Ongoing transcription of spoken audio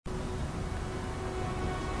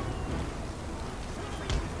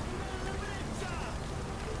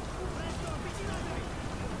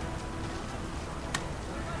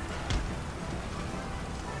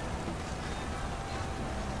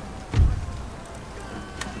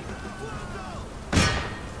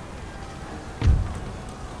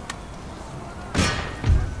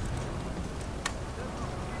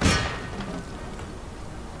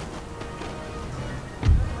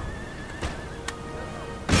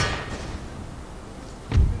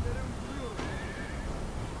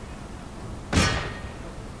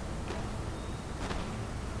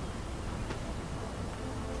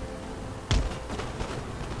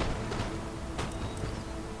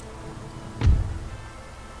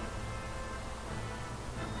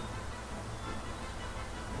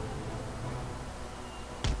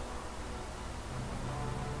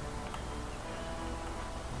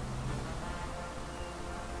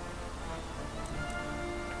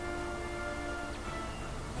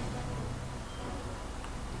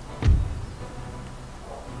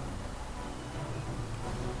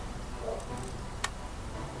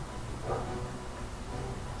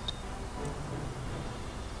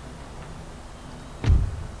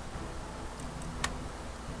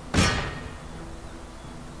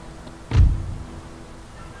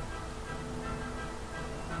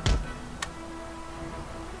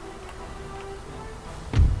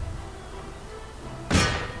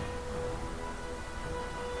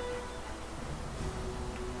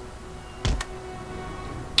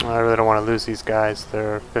I really don't want to lose these guys.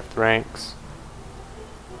 They're 5th ranks.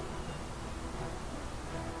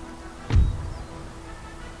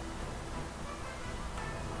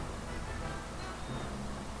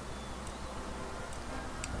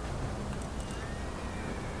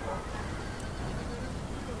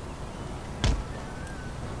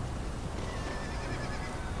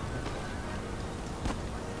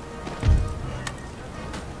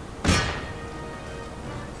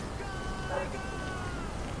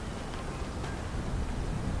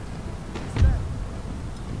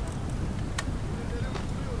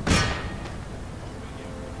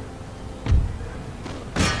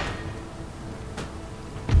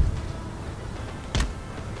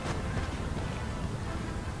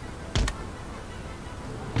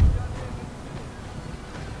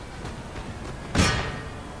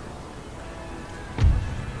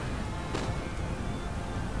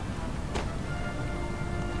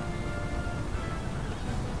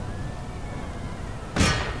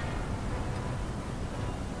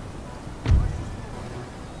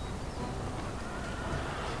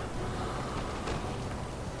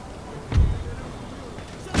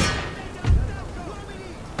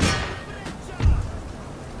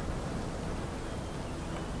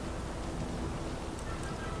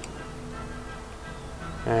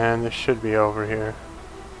 And this should be over here.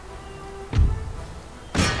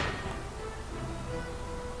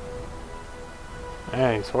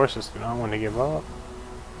 Man, these horses do not want to give up.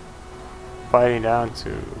 Fighting down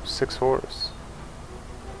to 6 horse.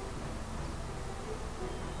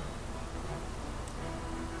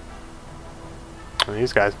 And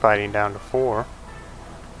these guys fighting down to 4.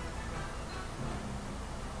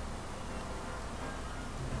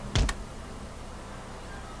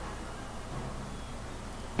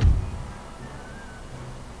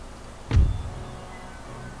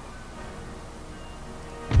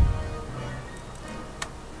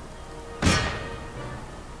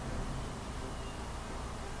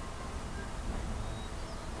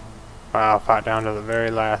 Wow, fought down to the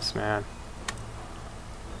very last man.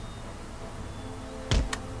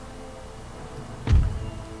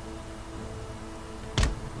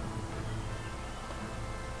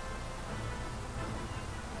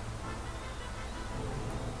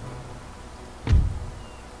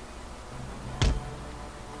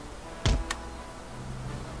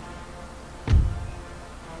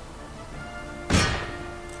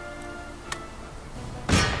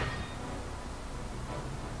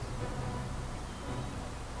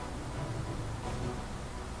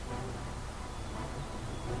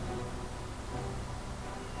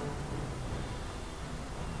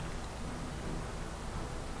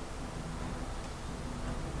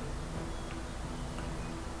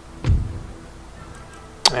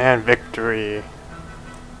 And victory.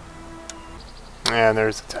 And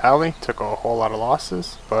there's a tally. Took a whole lot of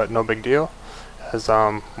losses, but no big deal. As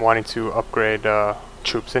wanting to upgrade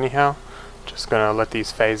troops anyhow. Just gonna let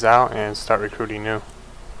these phase out and start recruiting new.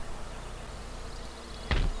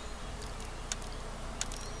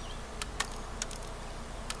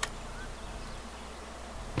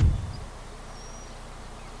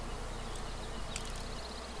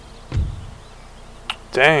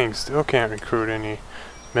 Dang, still can't recruit any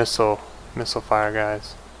missile fire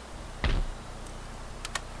guys.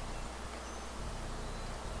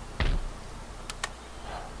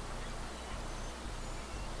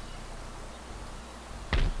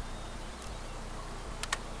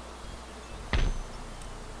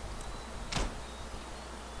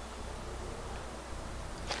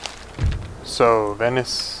 So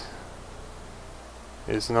Venice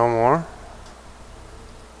is no more.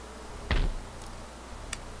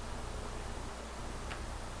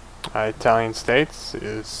 Italian states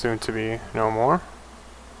is soon to be no more.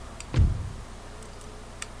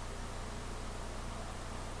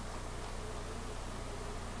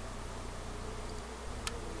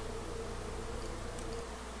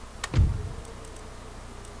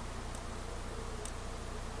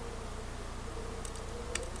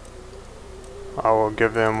 I will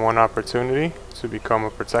give them one opportunity to become a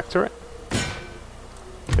protectorate.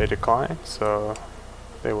 They decline, so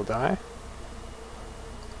they will die.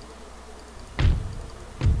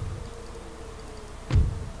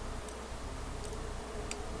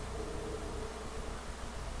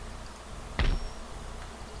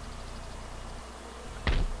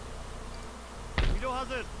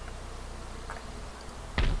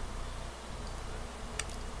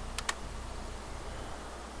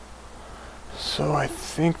 So I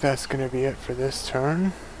think that's going to be it for this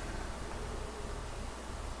turn.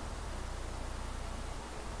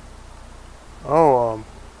 Oh,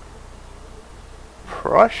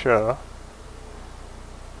 Prussia.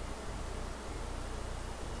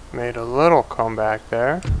 made a little comeback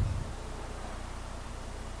there.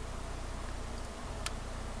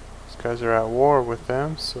 These guys are at war with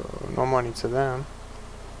them, so no money to them.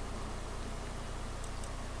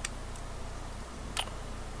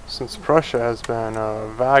 Since Prussia has been a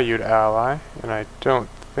valued ally, and I don't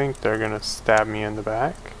think they're gonna stab me in the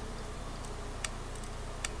back.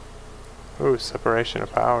 Ooh, separation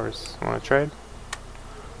of powers. Wanna trade?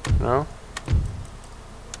 No?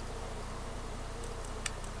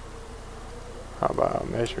 How about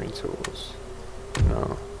measuring tools?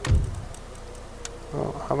 No.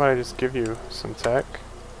 Well, how about I just give you some tech?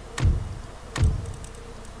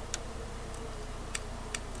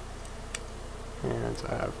 And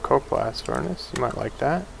I have coke blast furnace. You might like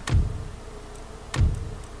that.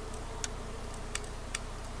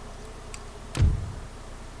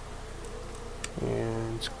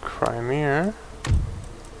 And Crimea.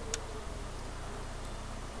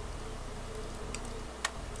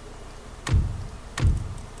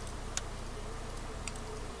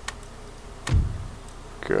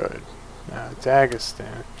 Good. Now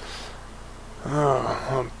Dagestan. Oh,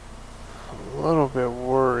 I'm a little bit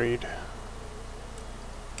worried.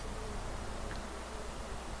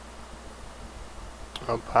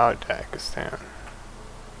 About Dagestan.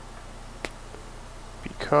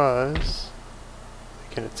 Because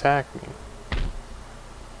they can attack me.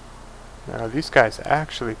 Now these guys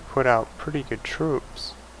actually put out pretty good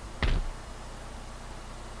troops.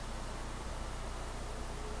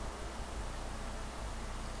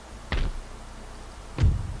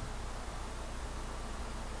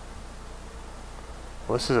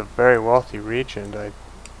 Well, this is a very wealthy region. I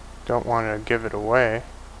don't want to give it away.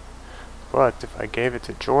 But if I gave it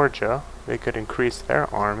to Georgia, they could increase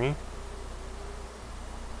their army.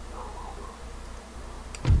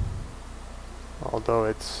 Although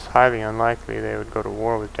it's highly unlikely they would go to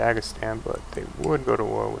war with Dagestan, but they would go to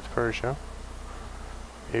war with Persia.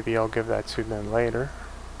 Maybe I'll give that to them later.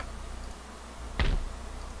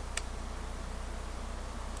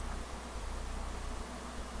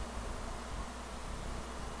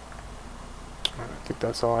 I think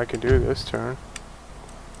that's all I can do this turn.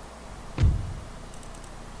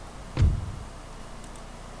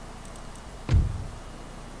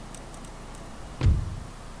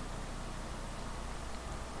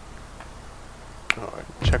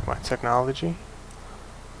 Check my technology.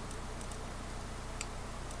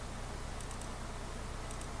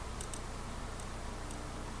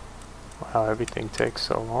 Wow, everything takes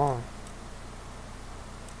so long.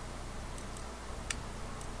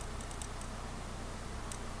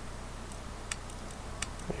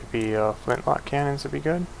 Maybe flintlock cannons would be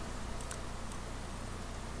good?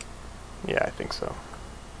 Yeah, I think so.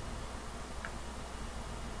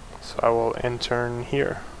 So I will end turn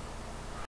here.